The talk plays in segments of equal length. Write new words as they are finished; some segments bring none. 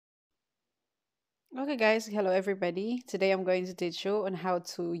Okay, guys, hello everybody. Today I'm going to teach you on how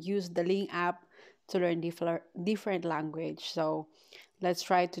to use the Ling app to learn different language. So let's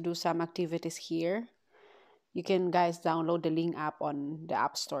try to do some activities here. You can guys download the Ling app on the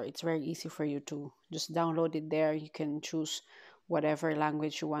App Store. It's very easy for you to just download it there. You can choose whatever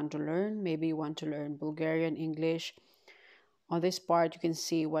language you want to learn. Maybe you want to learn Bulgarian, English. On this part, you can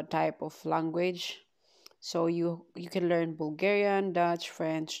see what type of language. So you can learn Bulgarian, Dutch,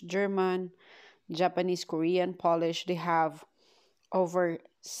 French, German, Japanese, Korean, Polish. They have over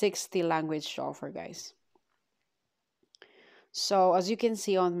 60 language to offer, guys. So as you can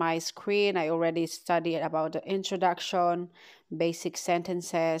see on my screen, I already studied about the introduction, basic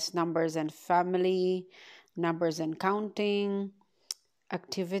sentences, numbers and family, numbers and counting,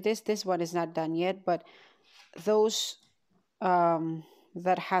 activities. This one is not done yet, but those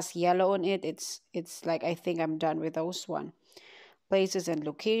that has yellow on it, it's like I think I'm done with those one. Places and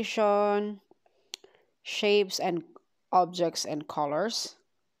location, shapes and objects and colors.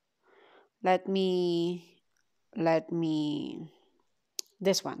 Let me let me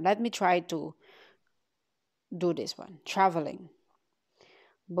this one. Let me try to do this one. Traveling.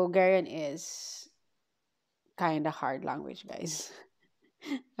 Bulgarian is kind of hard language, guys.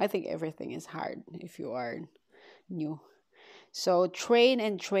 I think everything is hard if you are new. So train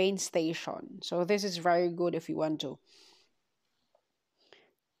and train station. So this is very good if you want to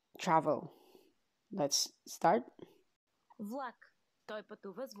travel. Let's start. Влак. Той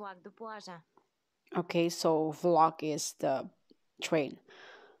пътува с влак до плажа. Okay, so vlak is the train.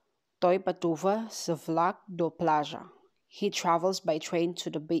 Той пътува с влак до плажа. He travels by train to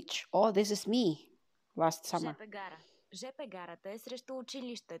the beach. Oh, this is me last summer. ЖП гара. ЖП гарата е срещу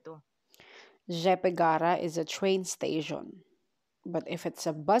училището. ЖП гара is a train station. But if it's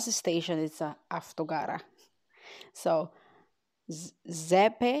a bus station, it's a автогара. So,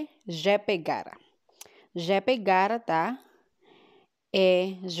 ЖП гара. ЖП гарата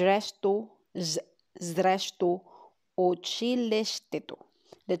е срещу училището.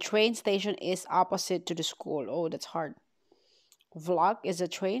 The train station is opposite to the school. Oh, that's hard. Vlak is a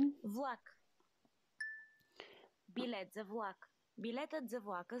train. Влак. Билет за влак. Билетът за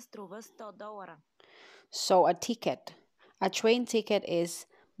влака струва $100. So a ticket. A train ticket is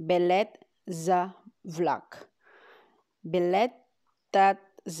билет за влак. Билетът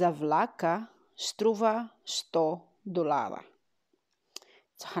за влака струва $100.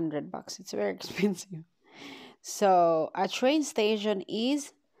 It's $100. It's very expensive. So a train station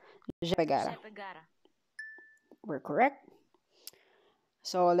is ЖП гара. ЖП гара. We're correct.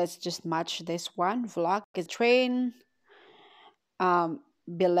 So let's just match this one. Vlak is train.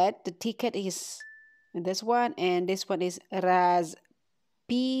 Billet, the ticket is this one, and this one is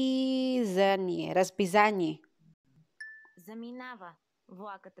Разписание. Заминава.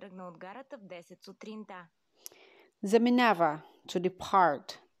 Влакът тръгна от гарата в 10 сутринта. Заминава, to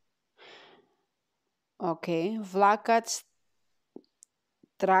depart. Okay. Влакът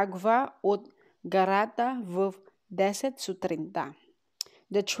тръгва от гарата в 10 сутринта.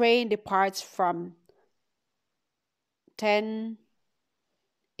 The train departs from 10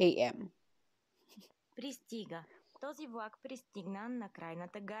 a.m. Пристига. Този влак пристигна на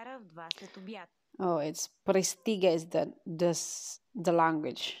крайната гара в 2 след обяд. Oh, it's Prestiga is the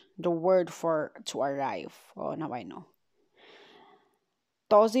language, the word for to arrive. Oh, now I know.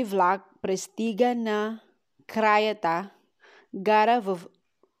 Този влак пристига на крайната гара в...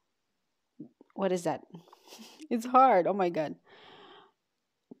 What is that? It's hard. Oh my God.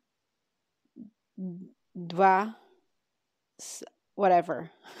 Два... Whatever.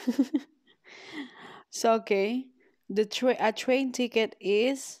 So, okay. A train ticket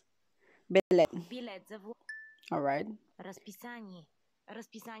is... Билет. Билет за влак. Alright. Разписание.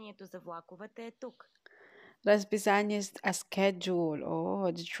 Разписанието за влаковете е тук. Разписание is a schedule.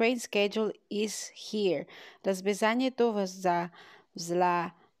 Oh, the train schedule is here. Разписанието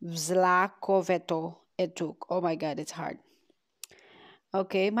за взлаковето е тук. Oh my God, it's hard.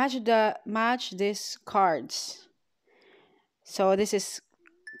 Okay, match these cards. So this is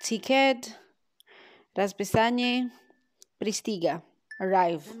ticket, разписание, пристига,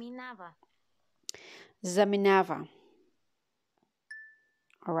 arrive. Заминава. Заминава.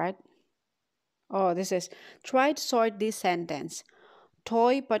 Alright. Oh, this is, try to sort this sentence.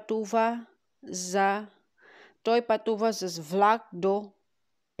 Той пътува с влак до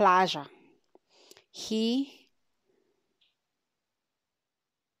плажа.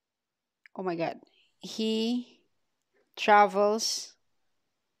 Oh my God. He travels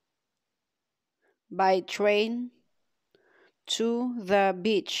by train to the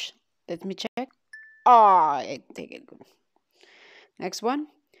beach. Let me check. Oh, I take it good. Next one.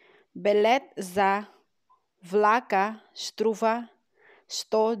 Bilet za vlaka struva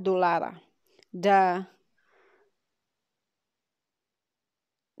 $100.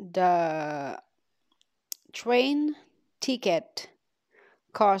 The train ticket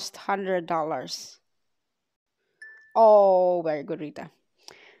cost $100. Oh, very good, Rita.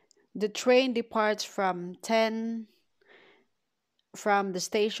 The train departs from the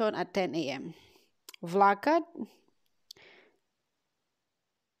station at 10 a.m. Vlakat,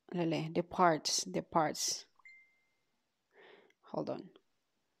 departs. Hold on.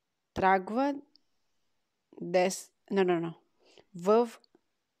 Tragva no. В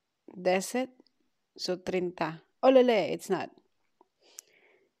 10, so 30. Oh, it's not.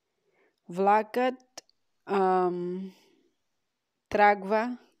 Vlakat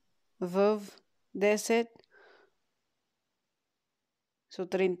tragva в 10, so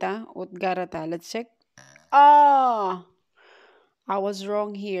 30 от гарата. Let's check. Oh, I was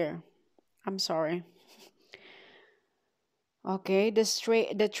wrong here. I'm sorry. Okay,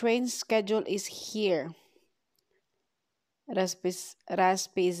 the train schedule is here.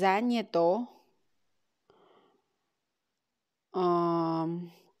 Расписанието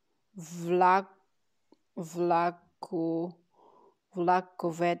влак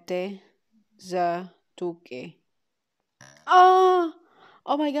влаковете за тук. Oh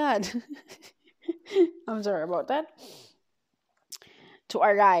my god. I'm sorry about that. To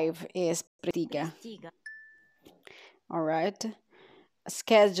arrive is pристига. Пристига. All right.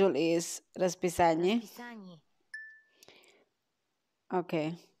 Schedule is разписание. Разписание.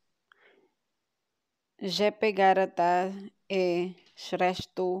 Okay. ЖП гарата е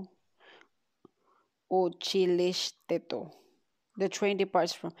срещу училището. The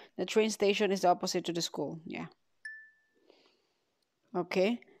train station is opposite to the school. Yeah.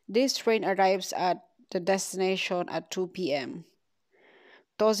 Okay. This train arrives at the destination at 2 p.m.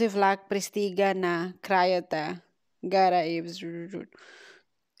 Този влак пристига на краята гара и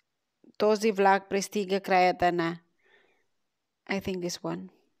този влак пристига краята на I think this one.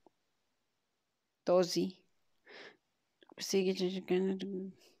 Този.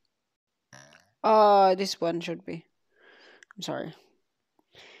 Oh, this one should be. I'm sorry.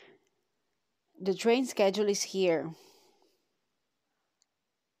 The train schedule is here.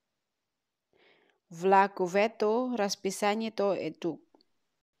 Влаковето разписанието е тук.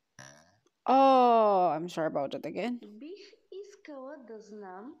 Oh, I'm sorry about that again. Бих искала да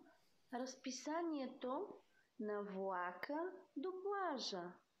знам разписанието на влака до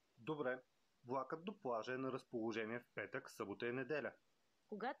плажа. Добре, влакът до плажа е на разположение в петък, събота и неделя.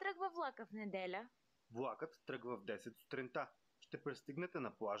 Кога тръгва влака в неделя? Влакът тръгва в 10 сутринта. Ще пристигнете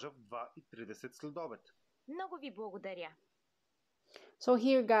на плажа в 2:30 след обед. Много ви благодаря. So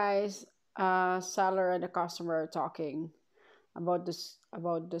here, guys, seller and the customer are talking about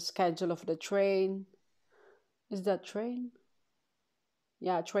the schedule of the train. Is that train?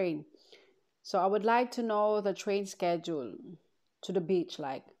 Yeah, train. So I would like to know the train schedule to the beach,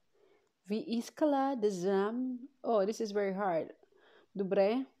 like Vi iskala the zam. Oh, this is very hard.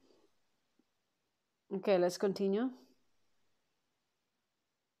 Dobre. Okay, let's continue.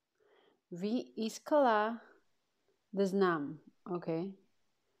 Vi iskala the znam. Okay.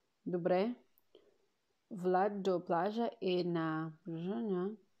 Dobre. Vlad do plaža i na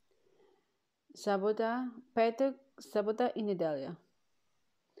sabota и неделя.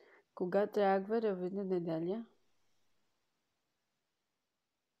 Кога тръгва да види неделя?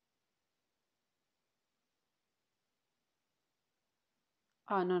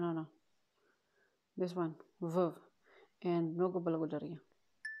 No. This one. В. And много благодаря.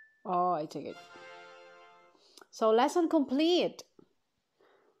 Oh, I take it. So lesson complete.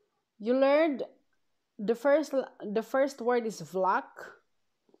 You learned the first word is vlak,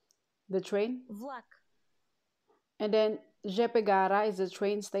 the train. Влак. And then Jepegara is the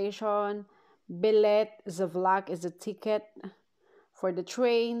train station. Bilet, zavlak is the ticket for the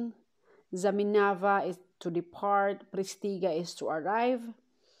train. Zaminava is to depart. Pristiga is to arrive.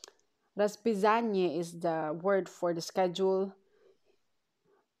 Raspizanie is the word for the schedule.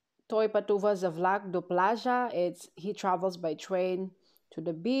 Toy patuva zavlak do plaja. He travels by train to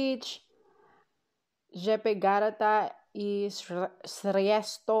the beach. Jepegarata is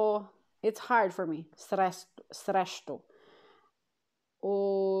sresto. It's hard for me. Sresto.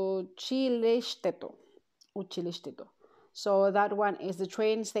 Училището. So that one is the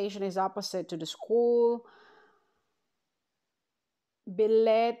train station is opposite to the school.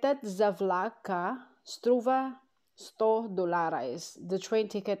 Biletet za vlaka struva $100 is the train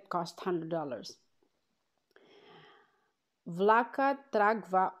ticket cost $100. Влака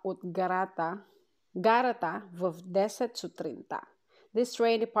тръгва от гарата в 10 сутринта. This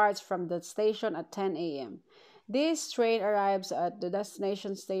train departs from the station at 10 a.m. This train arrives at the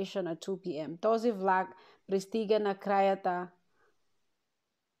destination station at 2 p.m. Този влак пристига на крайната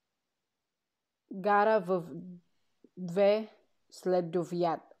гара в 2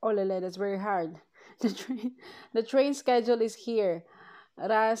 следовят. Oh, lele, that's very hard. The train schedule is here.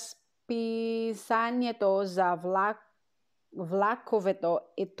 Разписанието за влаковето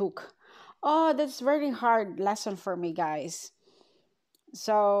е тук. Oh, that's very hard lesson for me, guys.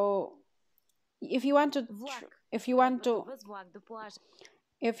 So, if you want to, Влак. if you want to, Пътува с влак до плажа.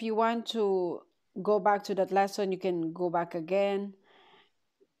 if you want to go back to that lesson, you can go back again.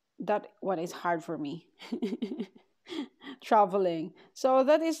 That one is hard for me. Traveling. So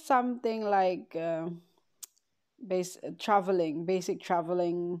that is something like basic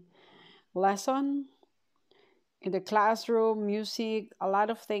traveling lesson. In the classroom, music, a lot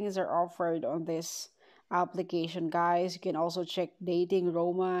of things are offered on this application, guys. You can also check dating,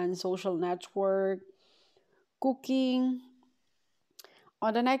 romance, social network, cooking.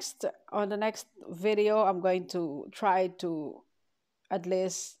 On the next video, I'm going to try to at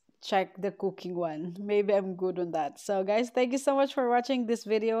least check the cooking one. Maybe I'm good on that. So guys, thank you so much for watching this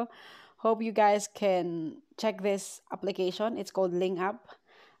video. Hope you guys can check this application. It's called Ling App.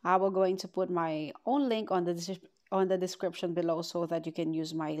 I will going to put my own link on the description below so that you can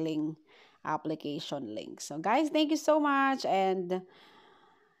use my Ling application link. So guys, thank you so much and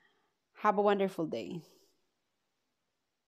have a wonderful day.